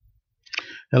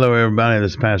Hello, everybody.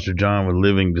 This is Pastor John with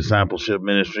Living Discipleship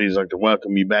Ministries. I'd like to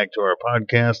welcome you back to our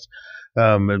podcast.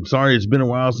 I'm sorry it's been a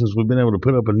while since we've been able to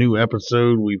put up a new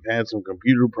episode. We've had some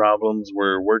computer problems.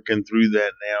 We're working through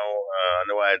that now. I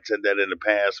know I had said that in the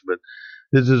past, but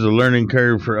this is a learning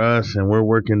curve for us, and we're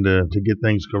working to get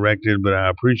things corrected. But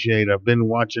I've been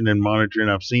watching and monitoring.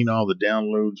 I've seen all the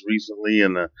downloads recently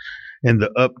and the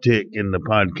uptick in the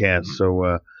podcast.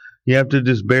 So you have to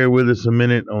just bear with us a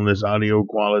minute on this audio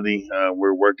quality.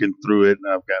 We're working through it,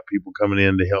 and I've got people coming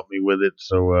in to help me with it.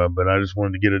 So, but I just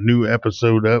wanted to get a new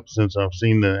episode up since I've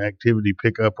seen the activity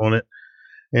pick up on it.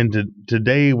 And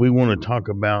today we want to talk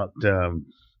about.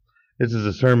 This is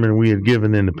a sermon we had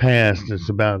given in the past. It's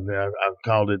about I've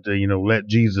called it, let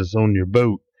Jesus on your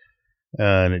boat.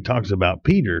 And it talks about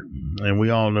Peter, and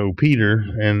we all know Peter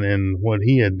and what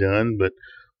he had done. But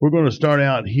we're going to start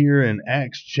out here in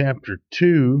Acts chapter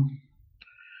 2.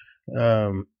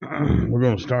 We're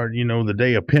going to start, the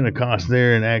day of Pentecost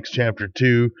there in Acts chapter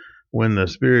 2, when the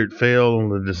Spirit fell on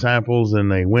the disciples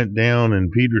and they went down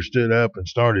and Peter stood up and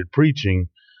started preaching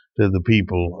to the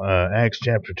people. Acts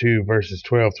chapter 2, verses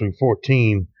 12 through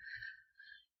 14.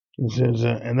 It says,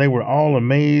 and they were all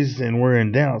amazed and were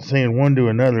in doubt, saying one to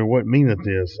another, what meaneth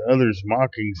this? Others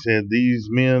mocking said, these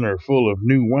men are full of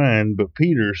new wine. But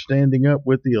Peter, standing up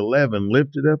with the 11,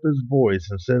 lifted up his voice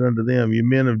and said unto them, ye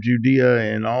men of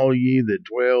Judea, and all ye that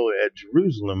dwell at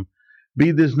Jerusalem,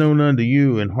 be this known unto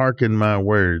you, and hearken my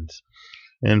words.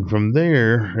 And from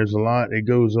there's a lot. It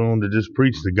goes on to just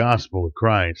preach the gospel of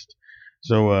Christ.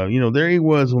 So, there he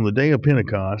was on the day of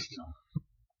Pentecost.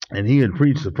 And he had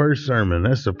preached the first sermon.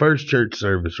 That's the first church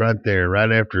service right there,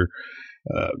 right after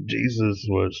Jesus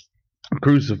was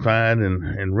crucified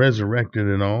and resurrected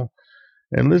and all.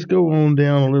 And let's go on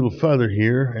down a little further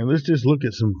here, and let's just look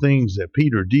at some things that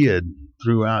Peter did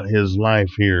throughout his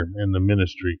life here in the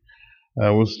ministry.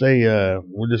 We're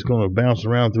just going to bounce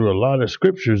around through a lot of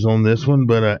scriptures on this one,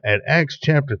 but at Acts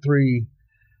chapter 3,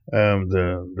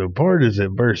 the part is at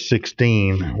verse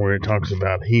 16, where it talks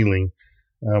about healing.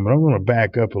 But I'm going to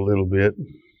back up a little bit.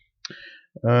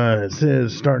 It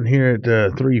says, starting here at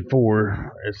 3:4,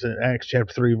 it's in Acts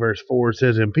chapter 3, verse 4, it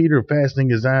says, and Peter, fastening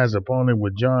his eyes upon him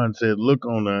with John, said, look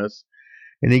on us.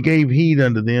 And he gave heed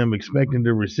unto them, expecting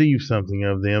to receive something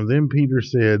of them. Then Peter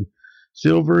said,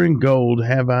 silver and gold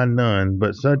have I none,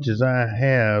 but such as I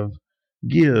have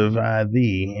give I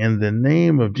thee. In the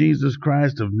name of Jesus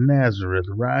Christ of Nazareth,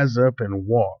 rise up and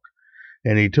walk.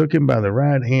 And he took him by the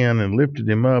right hand and lifted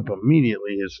him up.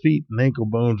 Immediately his feet and ankle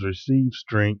bones received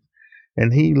strength.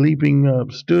 And he, leaping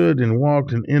up, stood and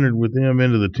walked and entered with them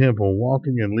into the temple,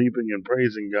 walking and leaping and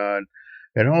praising God.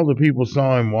 And all the people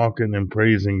saw him walking and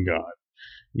praising God.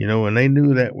 And they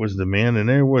knew that was the man. And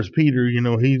there was Peter,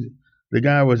 the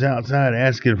guy was outside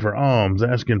asking for alms,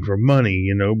 asking for money,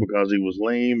 because he was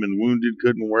lame and wounded,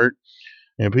 couldn't work.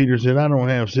 And Peter said, I don't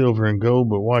have silver and gold,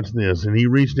 but watch this. And he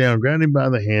reached down, grabbed him by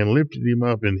the hand, lifted him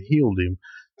up, and healed him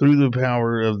through the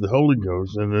power of the Holy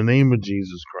Ghost in the name of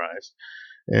Jesus Christ.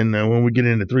 And when we get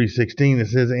into 3:16, it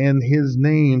says, and his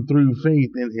name, through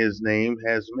faith in his name,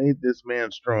 has made this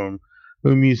man strong,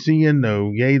 whom you see and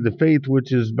know. Yea, the faith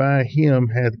which is by him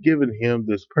hath given him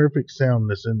this perfect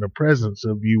soundness in the presence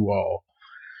of you all.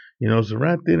 So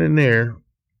right then and there,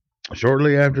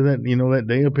 shortly after that, that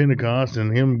day of Pentecost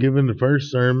and him giving the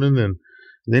first sermon, and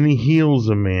then he heals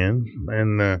a man.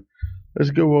 And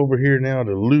let's go over here now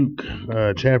to Luke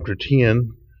chapter 10,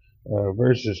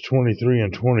 verses 23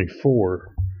 and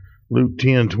 24. Luke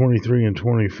 10, 23 and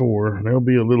 24. There'll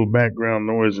be a little background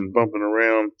noise and bumping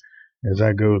around as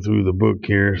I go through the book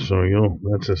here. So,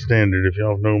 that's a standard. If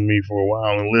y'all have known me for a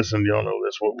while and listened, y'all know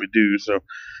that's what we do. So,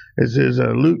 it says,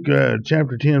 Luke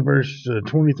chapter 10, verse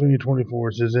 23 and 24,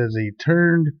 it says, as he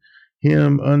turned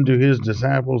him unto his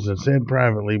disciples and said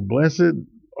privately, blessed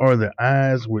are the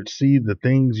eyes which see the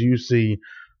things you see.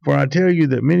 For I tell you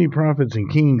that many prophets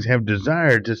and kings have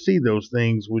desired to see those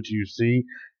things which you see,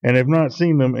 and have not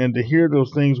seen them, and to hear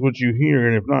those things which you hear,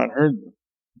 and have not heard them.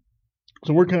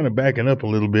 So we're kind of backing up a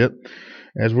little bit,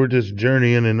 as we're just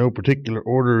journeying in no particular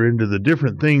order into the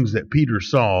different things that Peter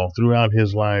saw throughout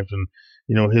his life, and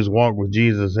his walk with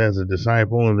Jesus as a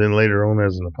disciple, and then later on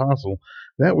as an apostle.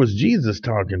 That was Jesus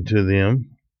talking to them.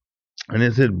 And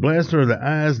it said, blessed are the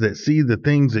eyes that see the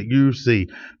things that you see,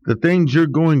 the things you're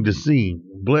going to see.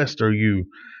 Blessed are you.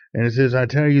 And it says, I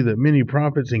tell you that many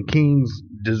prophets and kings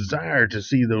desire to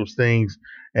see those things,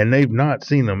 and they've not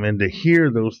seen them, and to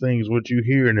hear those things which you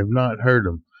hear and have not heard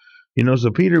them.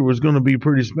 So Peter was going to be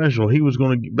pretty special. He was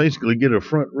going to basically get a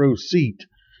front row seat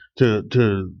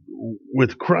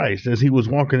with Christ as he was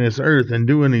walking this earth and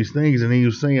doing these things. And he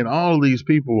was saying all of these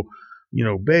people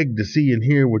beg to see and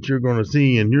hear what you're going to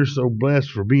see, and you're so blessed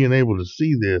for being able to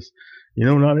see this.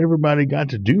 Not everybody got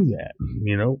to do that.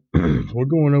 We're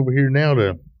going over here now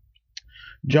to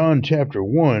John chapter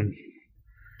 1.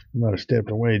 I might have stepped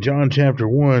away. John chapter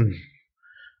 1,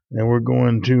 and we're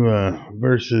going to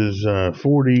verses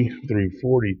 40 through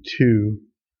 42.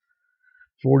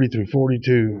 40 through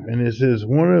 42, and it says,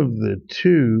 one of the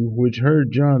two which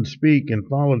heard John speak and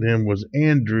followed him was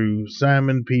Andrew,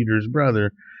 Simon Peter's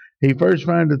brother. He first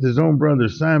findeth his own brother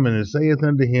Simon, and saith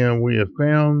unto him, We have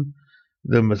found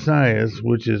the Messiah,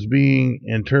 which is being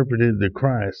interpreted the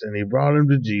Christ. And he brought him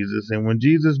to Jesus, and when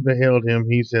Jesus beheld him,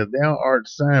 he said, Thou art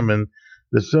Simon,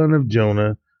 the son of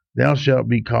Jonah, thou shalt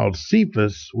be called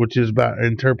Cephas, which is by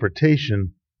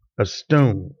interpretation a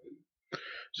stone.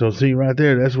 So see right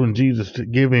there, that's when Jesus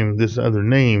gave him this other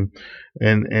name,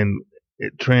 and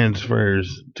it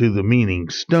transfers to the meaning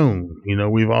stone.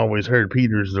 We've always heard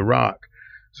Peter's the rock.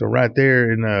 So right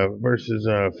there in verses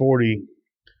 40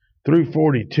 through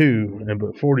 42,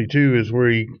 but 42 is where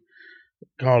he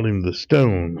called him the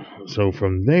stone. So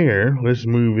from there, let's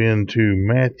move into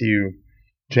Matthew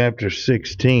chapter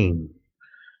 16.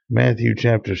 Matthew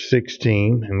chapter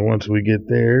 16, and once we get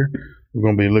there, we're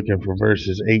going to be looking for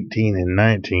verses 18 and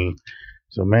 19.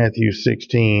 So Matthew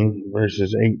 16,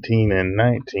 verses 18 and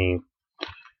 19.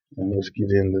 And let's get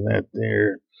into that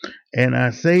there. And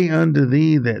I say unto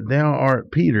thee that thou art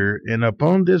Peter, and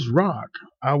upon this rock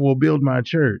I will build my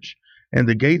church, and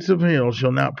the gates of hell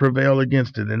shall not prevail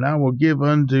against it. And I will give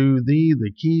unto thee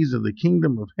the keys of the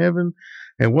kingdom of heaven,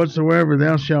 and whatsoever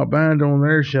thou shalt bind on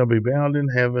earth shall be bound in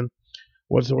heaven.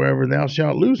 Whatsoever thou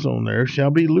shalt loose on earth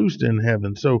shall be loosed in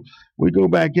heaven. So we go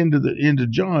back into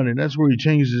John, and that's where he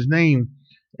changed his name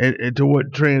to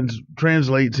what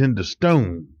translates into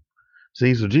stone.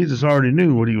 See, so Jesus already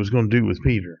knew what he was going to do with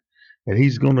Peter, and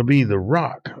he's going to be the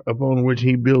rock upon which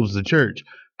he builds the church.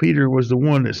 Peter was the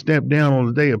one that stepped down on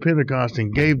the day of Pentecost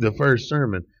and gave the first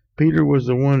sermon. Peter was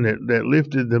the one that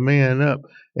lifted the man up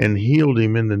and healed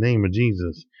him in the name of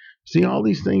Jesus. See, all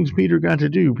these things Peter got to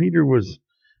do. Peter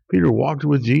walked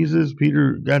with Jesus.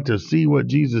 Peter got to see what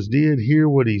Jesus did, hear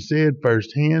what he said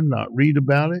firsthand, not read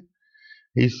about it.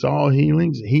 He saw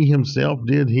healings. He himself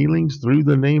did healings through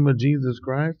the name of Jesus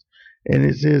Christ. And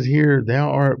it says here, Thou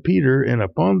art Peter, and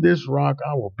upon this rock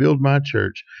I will build my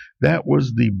church. That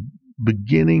was the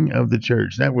beginning of the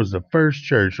church. That was the first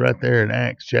church right there in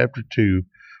Acts chapter 2,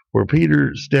 where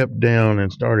Peter stepped down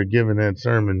and started giving that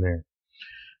sermon there.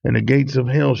 And the gates of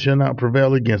hell shall not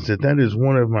prevail against it. That is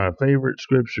one of my favorite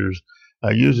scriptures.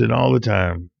 I use it all the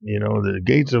time. The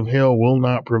gates of hell will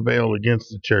not prevail against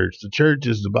the church. The church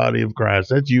is the body of Christ.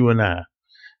 That's you and I.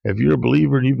 If you're a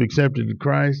believer and you've accepted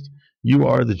Christ, you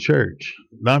are the church,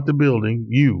 not the building.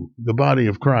 You, the body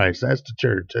of Christ. That's the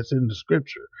church. That's in the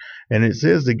scripture. And it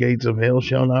says the gates of hell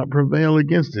shall not prevail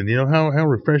against it. How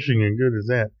refreshing and good is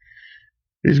that?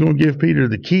 He's going to give Peter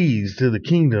the keys to the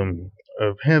kingdom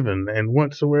of heaven, and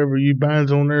whatsoever you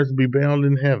bind on earth be bound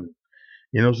in heaven.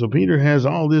 So Peter has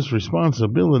all this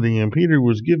responsibility, and Peter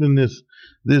was given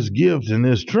this gift and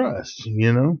this trust,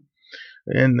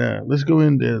 And let's go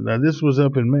into, now this was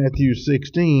up in Matthew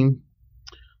 16.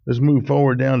 Let's move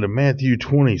forward down to Matthew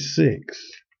 26.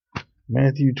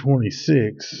 Matthew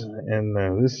 26,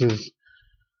 and this is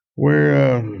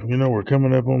where, we're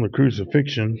coming up on the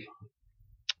crucifixion.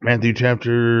 Matthew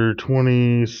chapter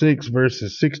 26,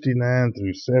 verses 69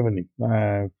 through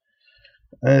 75.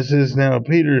 It says, Now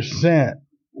Peter sat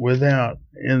without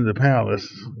in the palace.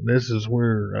 This is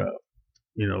where,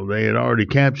 they had already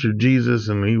captured Jesus,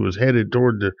 and he was headed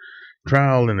toward the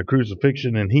trial and the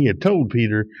crucifixion. And he had told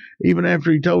Peter, even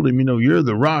after he told him, you're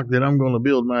the rock that I'm going to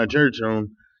build my church on.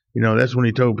 That's when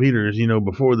he told Peter,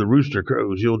 before the rooster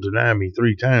crows, you'll deny me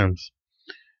 3 times.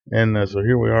 And so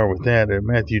here we are with that at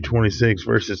Matthew 26,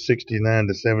 verses 69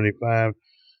 to 75.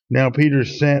 Now Peter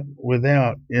sat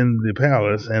without in the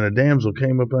palace, and a damsel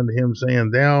came up unto him, saying,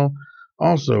 Thou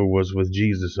also was with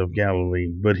Jesus of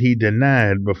Galilee. But he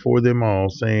denied before them all,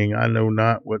 saying, I know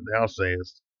not what thou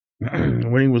sayest.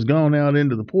 When he was gone out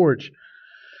into the porch,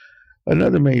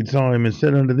 another maid saw him, and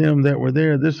said unto them that were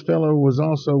there, This fellow was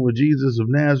also with Jesus of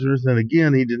Nazareth. And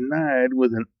again he denied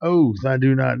with an oath, I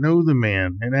do not know the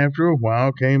man. And after a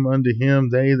while came unto him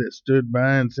they that stood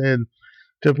by, and said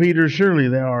to Peter, Surely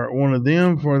thou art one of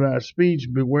them, for thy speech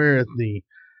bewareth thee.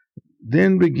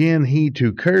 Then began he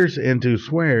to curse and to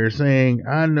swear, saying,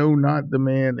 I know not the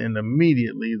man. And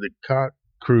immediately the cock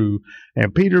crew.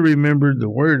 And Peter remembered the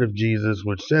word of Jesus,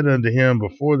 which said unto him,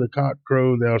 Before the cock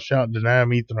crow, thou shalt deny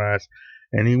me thrice.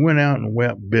 And he went out and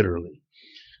wept bitterly.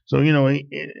 So,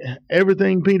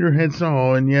 everything Peter had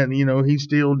saw, and yet, he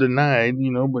still denied,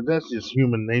 but that's just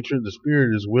human nature. The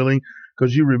spirit is willing,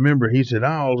 because you remember, he said,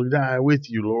 I'll die with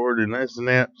you, Lord, and this and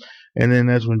that. And then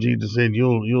that's when Jesus said,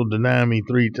 you'll deny me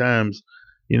 3 times.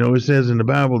 It says in the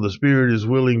Bible, the spirit is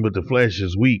willing, but the flesh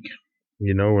is weak,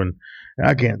 and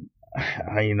I can't,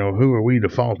 who are we to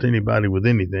fault anybody with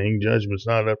anything? Judgment's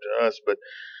not up to us, but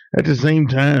at the same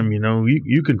time,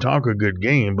 you can talk a good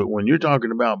game, but when you're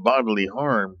talking about bodily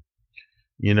harm,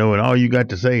 and all you got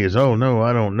to say is, oh, no,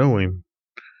 I don't know him.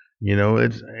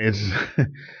 It's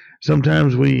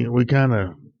sometimes we kind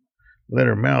of let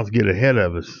our mouth get ahead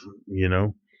of us,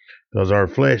 because our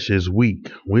flesh is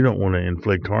weak. We don't want to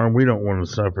inflict harm. We don't want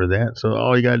to suffer that. So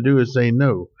all you got to do is say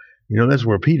no. That's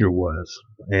where Peter was.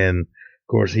 And of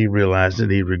course, he realized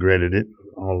it. He regretted it,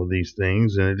 all of these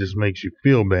things, and it just makes you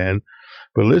feel bad.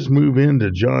 But let's move into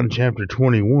John chapter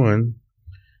 21,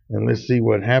 and let's see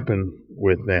what happened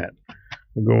with that.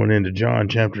 We're going into John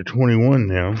chapter 21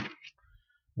 now.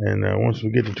 And once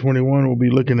we get to 21, we'll be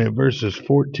looking at verses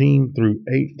 14 through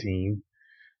 18.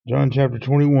 John chapter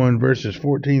 21, verses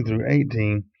 14 through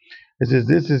 18. It says,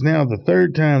 This is now the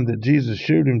 3rd time that Jesus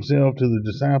showed himself to the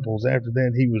disciples. After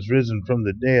that he was risen from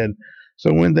the dead.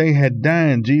 So when they had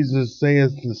dined, Jesus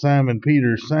saith to Simon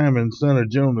Peter, Simon, son of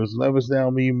Jonas, lovest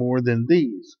thou me more than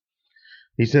these?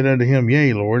 He said unto him,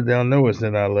 Yea, Lord, thou knowest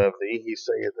that I love thee. He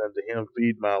saith unto him,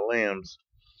 Feed my lambs.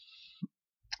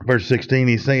 Verse 16,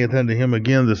 he saith unto him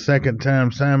again the 2nd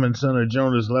time, Simon, son of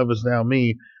Jonas, lovest thou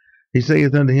me? He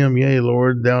saith unto him, Yea,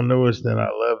 Lord, thou knowest that I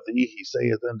love thee. He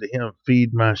saith unto him,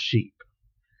 Feed my sheep.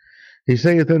 He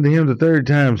saith unto him the 3rd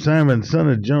time, Simon, son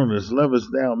of Jonas, lovest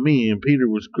thou me? And Peter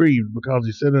was grieved, because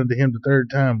he said unto him the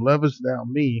 3rd time, Lovest thou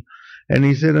me? And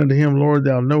he said unto him, Lord,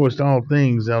 thou knowest all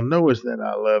things. Thou knowest that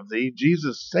I love thee.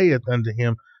 Jesus saith unto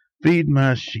him, Feed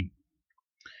my sheep.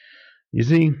 You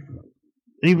see,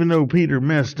 even though Peter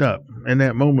messed up in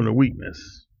that moment of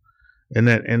weakness, in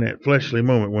that fleshly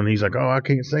moment when he's like, oh, I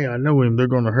can't say I know him. They're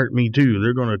going to hurt me too.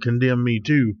 They're going to condemn me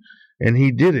too. And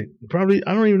he did it. Probably,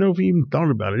 I don't even know if he even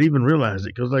thought about it, even realized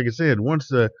it. Because like I said, once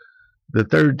the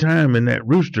 3rd time and that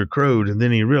rooster crowed, and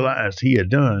then he realized he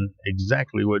had done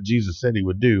exactly what Jesus said he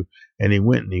would do, and he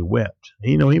went and he wept.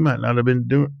 He might not have been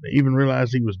even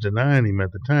realized he was denying him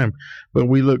at the time. But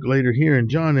we look later here in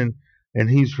John, and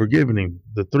he's forgiven him.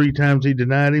 The 3 times he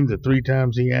denied him, the 3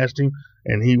 times he asked him,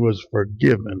 and he was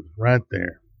forgiven right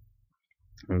there.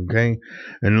 Okay,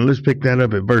 and let's pick that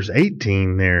up at verse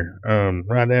 18 there,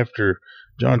 right after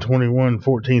John 21,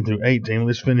 14 through 18.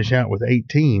 Let's finish out with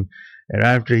 18. And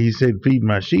after he said, Feed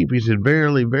my sheep, he said,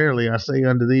 Verily, verily, I say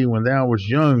unto thee, when thou wast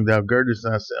young, thou girdest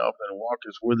thyself and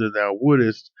walkest whither thou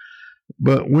wouldest.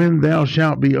 But when thou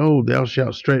shalt be old, thou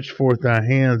shalt stretch forth thy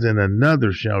hands, and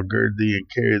another shall gird thee and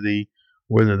carry thee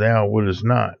whither thou wouldest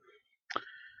not.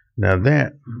 Now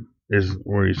that is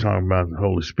where he's talking about the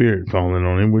Holy Spirit falling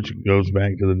on him, which goes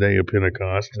back to the day of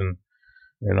Pentecost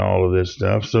and all of this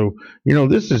stuff. So,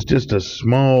 this is just a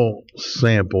small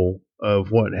sample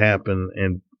of what happened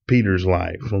in Peter's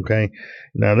life, okay?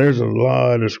 Now, there's a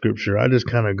lot of scripture. I just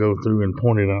kind of go through and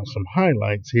pointed out some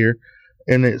highlights here,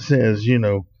 and it says,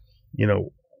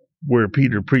 where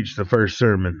Peter preached the first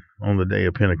sermon on the day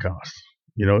of Pentecost.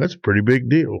 That's a pretty big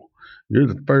deal. You're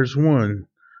the first one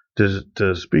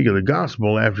to speak of the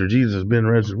gospel after Jesus has been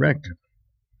resurrected. It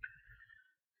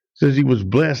says he was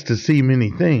blessed to see many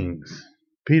things.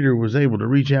 Peter was able to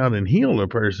reach out and heal a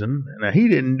person. Now, he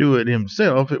didn't do it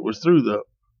himself. It was through the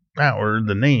power,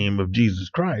 the name of Jesus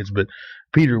Christ, but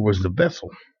Peter was the vessel.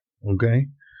 Okay.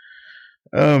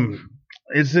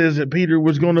 It says that Peter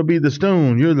was going to be the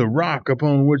stone. You're the rock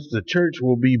upon which the church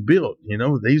will be built.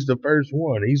 He's the first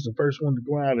one. He's the first one to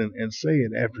go out and say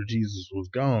it after Jesus was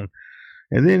gone.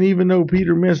 And then even though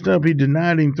Peter messed up, he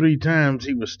denied him 3 times,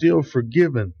 he was still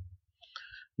forgiven.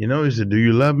 He said, Do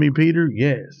you love me, Peter?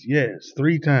 Yes.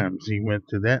 3 times he went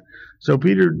to that. So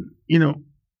Peter,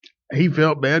 he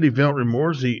felt bad. He felt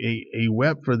remorse. He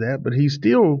wept for that, but he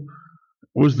still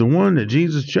was the one that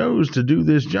Jesus chose to do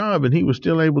this job, and he was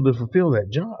still able to fulfill that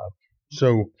job.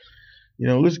 So,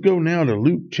 let's go now to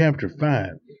Luke chapter 5.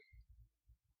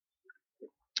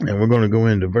 And we're going to go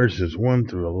into verses 1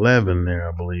 through 11 there,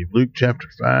 I believe. Luke chapter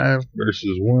 5,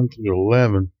 verses 1 through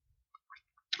 11.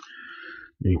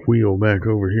 Let me wheel back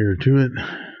over here to it.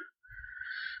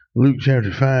 Luke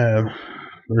chapter 5,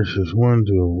 verses 1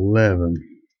 to 11.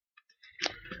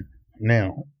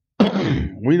 Now,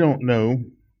 we don't know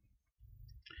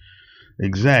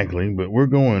exactly, but we're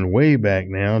going way back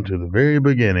now to the very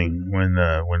beginning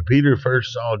when Peter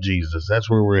first saw Jesus.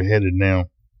 That's where we're headed now.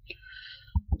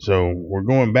 So we're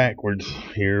going backwards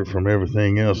here from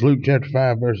everything else. Luke chapter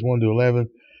 5, verse 1 to 11.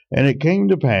 And it came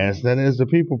to pass that as the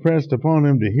people pressed upon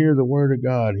him to hear the word of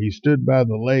God, he stood by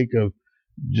the lake of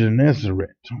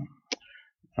Gennesaret.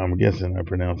 I'm guessing I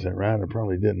pronounced that right. I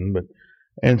probably didn't, but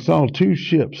and saw two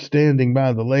ships standing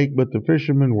by the lake, but the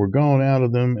fishermen were gone out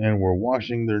of them and were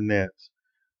washing their nets.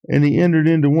 And he entered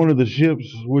into one of the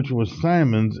ships, which was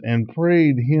Simon's, and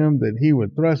prayed him that he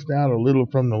would thrust out a little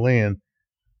from the land.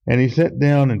 And he sat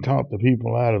down and taught the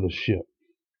people out of the ship.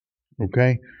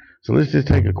 Okay? So let's just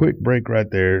take a quick break right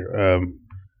there,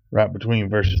 right between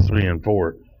verses 3 and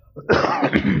 4.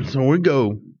 So we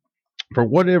go, for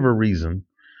whatever reason,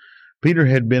 Peter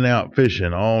had been out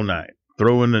fishing all night,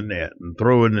 throwing the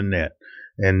net,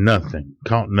 and nothing,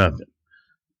 caught nothing.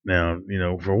 Now,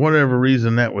 for whatever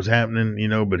reason that was happening,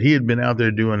 but he had been out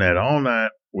there doing that all night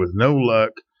with no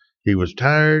luck. He was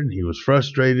tired, he was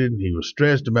frustrated, he was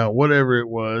stressed about whatever it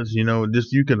was,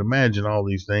 just you can imagine all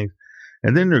these things.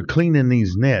 And then they're cleaning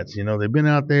these nets, they've been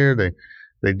out there,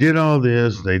 they did all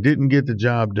this, they didn't get the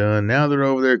job done. Now they're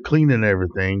over there cleaning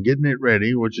everything, getting it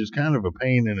ready, which is kind of a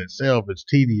pain in itself. It's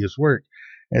tedious work.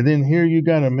 And then here you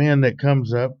got a man that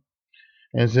comes up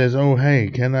and says, "Oh,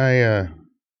 hey, can I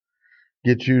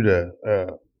get you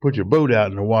to put your boat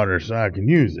out in the water so I can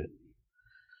use it?"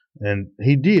 And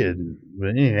he did. But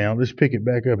anyhow, let's pick it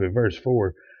back up at verse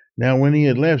 4. Now when he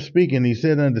had left speaking, he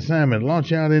said unto Simon,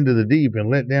 "Launch out into the deep, and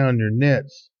let down your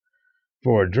nets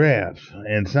for a draught."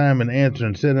 And Simon answered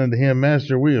and said unto him,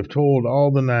 "Master, we have toiled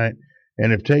all the night,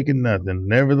 and have taken nothing.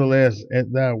 Nevertheless,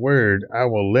 at thy word, I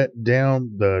will let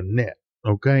down the net."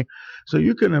 Okay? So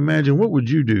you can imagine, what would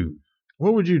you do?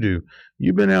 What would you do?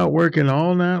 You've been out working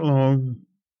all night long.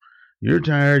 You're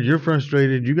tired. You're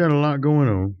frustrated. You got a lot going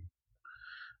on.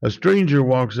 A stranger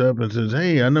walks up and says,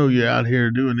 "Hey, I know you're out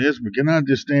here doing this, but can I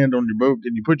just stand on your boat?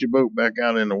 Can you put your boat back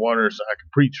out in the water so I can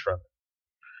preach from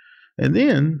it?" And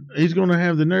then he's going to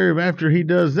have the nerve after he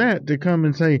does that to come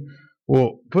and say,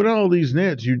 "Well, put all these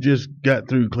nets you just got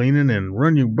through cleaning and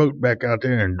run your boat back out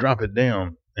there and drop it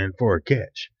down and for a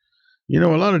catch." A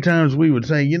lot of times we would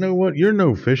say, "You know what? You're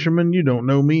no fisherman. You don't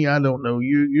know me. I don't know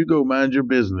you. You go mind your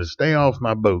business. Stay off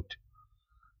my boat.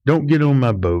 Don't get on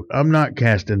my boat. I'm not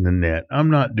casting the net. I'm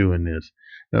not doing this."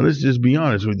 Now, let's just be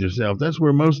honest with yourself. That's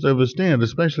where most of us stand,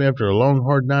 especially after a long,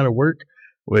 hard night of work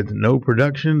with no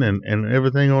production and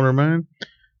everything on our mind.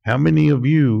 How many of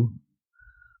you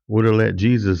would have let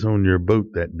Jesus on your boat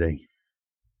that day?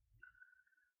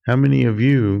 How many of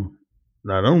you,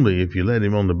 not only if you let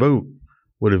him on the boat,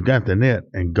 would have got the net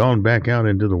and gone back out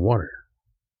into the water?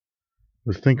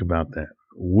 Let's think about that.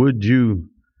 Would you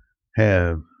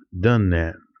have done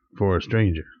that for a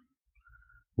stranger?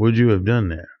 Would you have done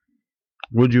that?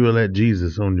 Would you have let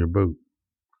Jesus on your boat?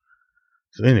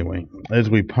 So anyway, as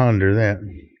we ponder that,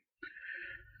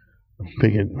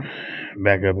 pick it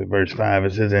back up at verse 5.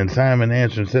 It says, "And Simon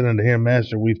answered and said unto him,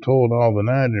 Master, we've toiled all the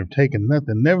night and have taken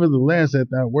nothing. Nevertheless,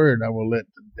 at thy word I will let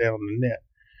down the net."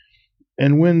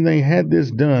 And when they had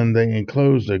this done, they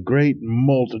enclosed a great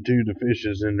multitude of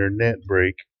fishes in their net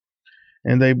brake.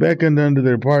 And they beckoned unto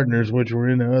their partners which were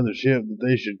in the other ship that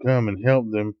they should come and help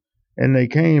them. And they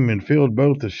came and filled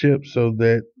both the ships so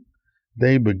that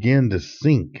they began to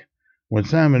sink. When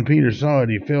Simon Peter saw it,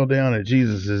 he fell down at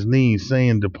Jesus' knees,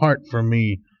 saying, "Depart from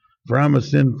me, for I'm a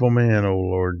sinful man, O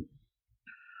Lord."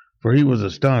 For he was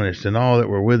astonished, and all that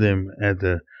were with him, at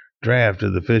the draught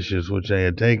of the fishes which they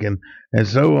had taken. And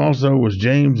so also was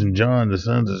James and John, the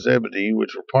sons of Zebedee,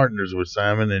 which were partners with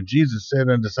Simon. And Jesus said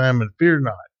unto Simon, "Fear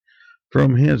not,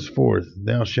 from henceforth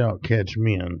thou shalt catch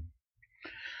men."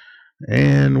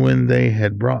 And when they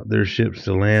had brought their ships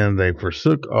to land, they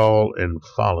forsook all and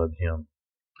followed him.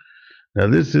 Now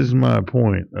this is my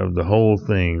point of the whole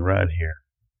thing right here.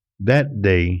 That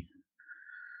day,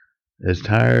 as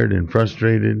tired and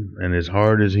frustrated and as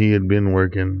hard as he had been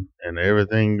working and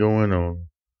everything going on,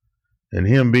 and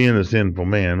him being a sinful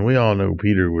man, we all know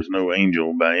Peter was no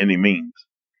angel by any means.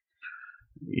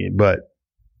 But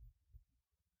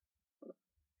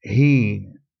he,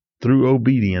 through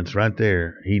obedience right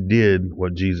there, he did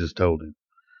what Jesus told him.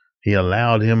 He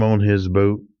allowed him on his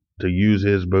boat to use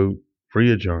his boat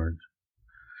free of charge.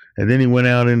 And then he went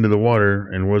out into the water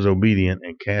and was obedient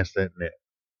and cast that net.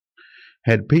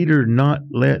 Had Peter not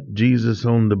let Jesus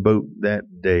on the boat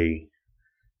that day,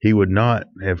 he would not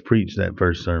have preached that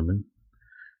first sermon.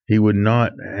 He would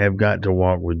not have got to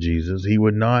walk with Jesus. He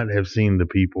would not have seen the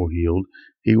people healed.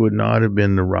 He would not have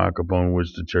been the rock upon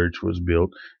which the church was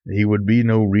built. He would be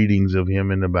no readings of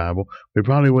him in the Bible. We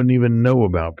probably wouldn't even know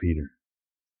about Peter.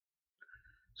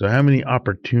 So how many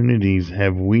opportunities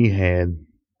have we had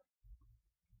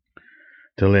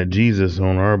to let Jesus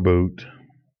on our boat,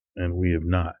 and we have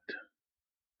not?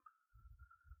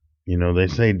 They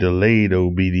say delayed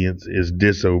obedience is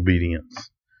disobedience.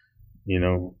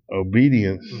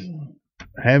 Obedience,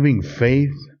 having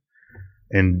faith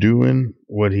and doing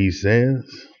what he says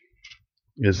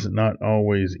is not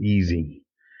always easy.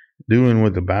 Doing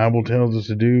what the Bible tells us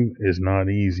to do is not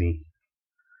easy.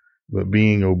 But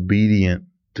being obedient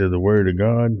to the Word of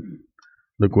God,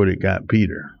 look what it got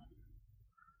Peter.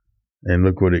 And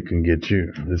look what it can get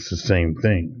you. It's the same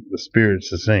thing. The Spirit's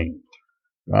the same.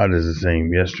 God is the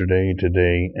same yesterday,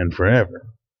 today, and forever.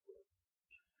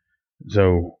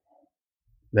 So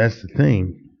that's the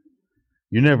thing.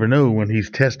 You never know when he's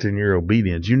testing your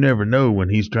obedience. You never know when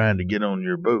he's trying to get on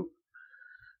your boat.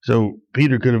 So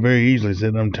Peter could have very easily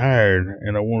said, I'm tired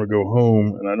and I want to go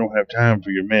home and I don't have time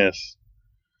for your mess.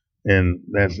 And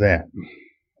that's that.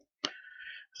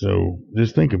 So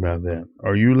just think about that.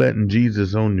 Are you letting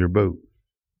Jesus on your boat?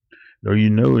 Or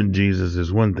knowing Jesus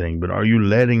is one thing, but are you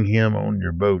letting him on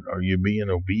your boat? Are you being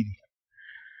obedient?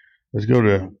 Let's go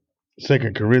to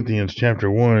 2 Corinthians chapter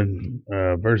 1,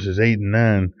 verses 8 and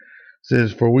 9. It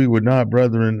says, For we would not,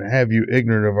 brethren, have you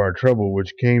ignorant of our trouble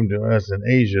which came to us in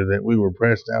Asia, that we were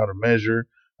pressed out of measure,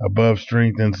 above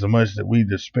strength, insomuch that we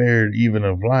despaired even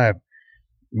of life.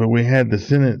 But we had the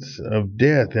sentence of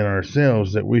death in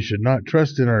ourselves, that we should not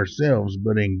trust in ourselves,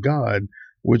 but in God,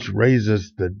 which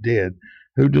raiseth the dead,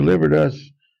 who delivered us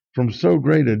from so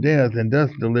great a death, and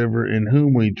doth deliver, in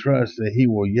whom we trust that he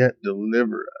will yet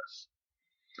deliver us.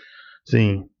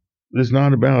 See, it's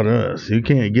not about us. You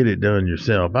can't get it done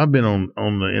yourself. I've been on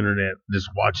the internet just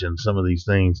watching some of these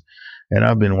things, and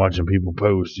I've been watching people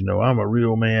post, I'm a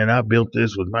real man. I built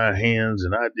this with my hands,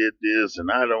 and I did this, and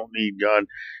I don't need God.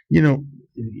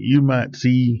 You might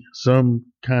see some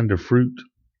kind of fruit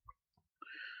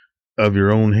of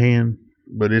your own hand,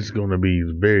 but it's going to be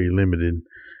very limited,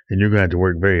 and you're going to have to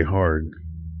work very hard.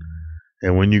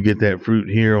 And when you get that fruit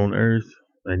here on earth,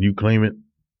 and you claim it,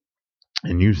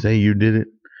 and you say you did it,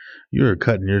 you're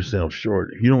cutting yourself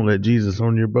short. If you don't let Jesus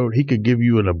on your boat, he could give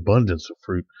you an abundance of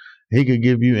fruit. He could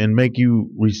give you and make you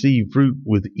receive fruit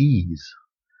with ease.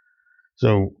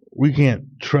 So we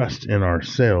can't trust in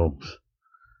ourselves.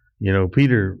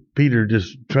 Peter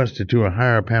just trusted to a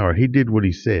higher power. He did what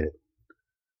he said.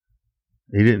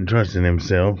 He didn't trust in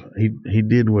himself. He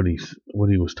did what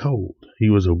he was told. He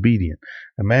was obedient.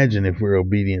 Imagine if we're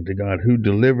obedient to God, who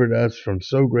delivered us from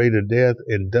so great a death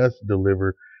and doth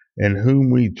deliver, and whom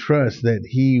we trust that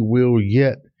he will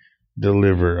yet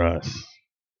deliver us.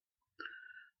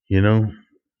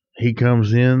 He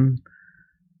comes in,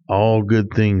 all good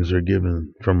things are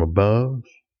given from above.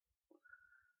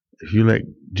 If you let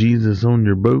Jesus on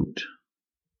your boat,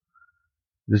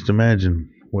 just imagine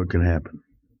what can happen.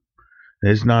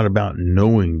 It's not about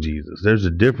knowing Jesus. There's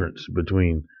a difference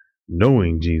between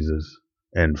knowing Jesus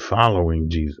and following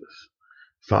Jesus.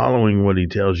 Following what he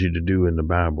tells you to do in the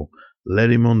Bible.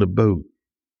 Let him on the boat.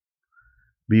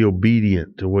 Be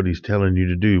obedient to what he's telling you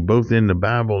to do, both in the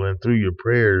Bible and through your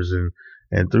prayers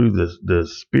and through the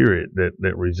Spirit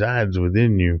that resides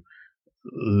within you.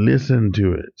 Listen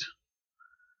to it.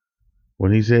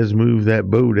 When he says move that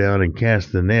boat out and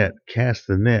cast the net, cast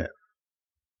the net.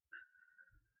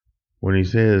 When he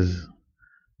says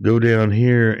go down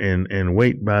here and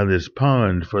wait by this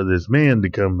pond for this man to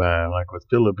come by, like with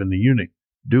Philip and the eunuch,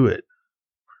 do it.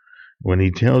 When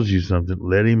he tells you something,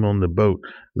 let him on the boat.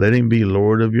 Let him be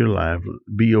Lord of your life.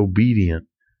 Be obedient.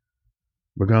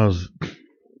 Because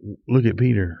look at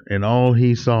Peter and all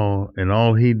he saw and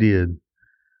all he did.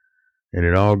 And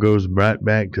it all goes right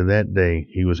back to that day.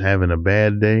 He was having a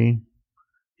bad day.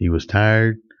 He was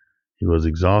tired. He was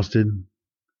exhausted.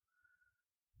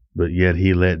 But yet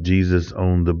he let Jesus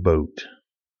on the boat.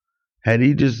 Had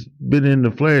he just been in the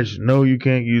flesh, no, you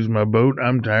can't use my boat.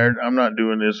 I'm tired. I'm not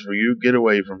doing this for you. Get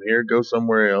away from here. Go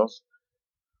somewhere else.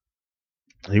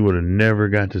 He would have never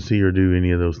got to see or do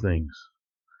any of those things.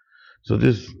 So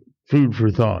just food for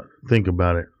thought. Think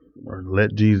about it. Or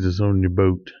let Jesus on your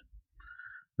boat.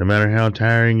 No matter how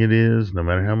tiring it is, no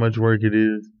matter how much work it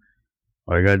is,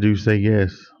 all you got to do is say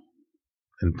yes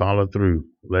and follow through.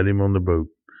 Let him on the boat.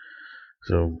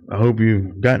 So I hope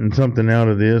you've gotten something out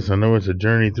of this. I know it's a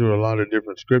journey through a lot of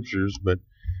different scriptures, but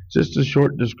it's just a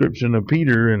short description of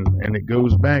Peter, and it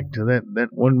goes back to that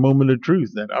one moment of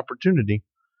truth, that opportunity.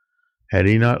 Had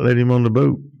he not let him on the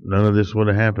boat, none of this would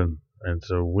have happened. And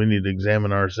so we need to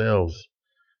examine ourselves.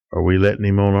 Are we letting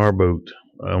him on our boat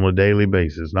on a daily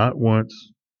basis? Not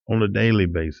once, on a daily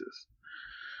basis.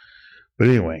 But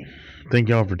anyway, thank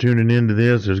y'all for tuning into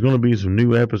this. There's going to be some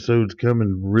new episodes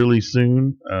coming really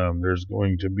soon. There's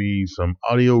going to be some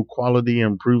audio quality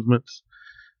improvements.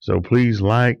 So please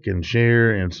like and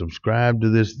share and subscribe to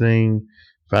this thing.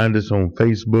 Find us on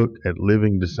Facebook at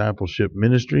Living Discipleship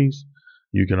Ministries.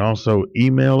 You can also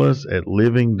email us at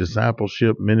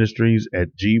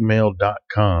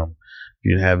livingdiscipleshipministries@gmail.com. If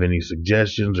you have any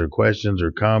suggestions or questions or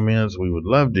comments, we would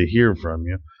love to hear from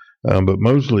you. But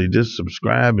mostly just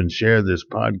subscribe and share this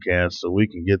podcast so we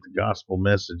can get the gospel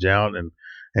message out and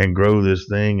grow this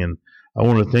thing. And I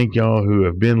want to thank y'all who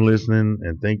have been listening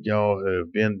and thank y'all who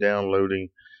have been downloading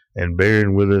and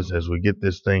bearing with us as we get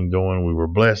this thing going. We were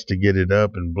blessed to get it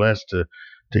up and blessed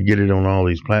to get it on all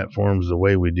these platforms the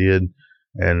way we did.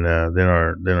 And then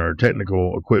our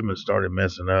technical equipment started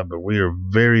messing up, but we are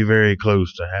very, very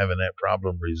close to having that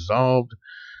problem resolved.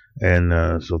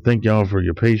 And so thank y'all for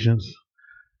your patience.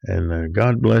 And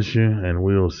God bless you, and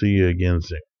we'll see you again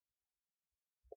soon.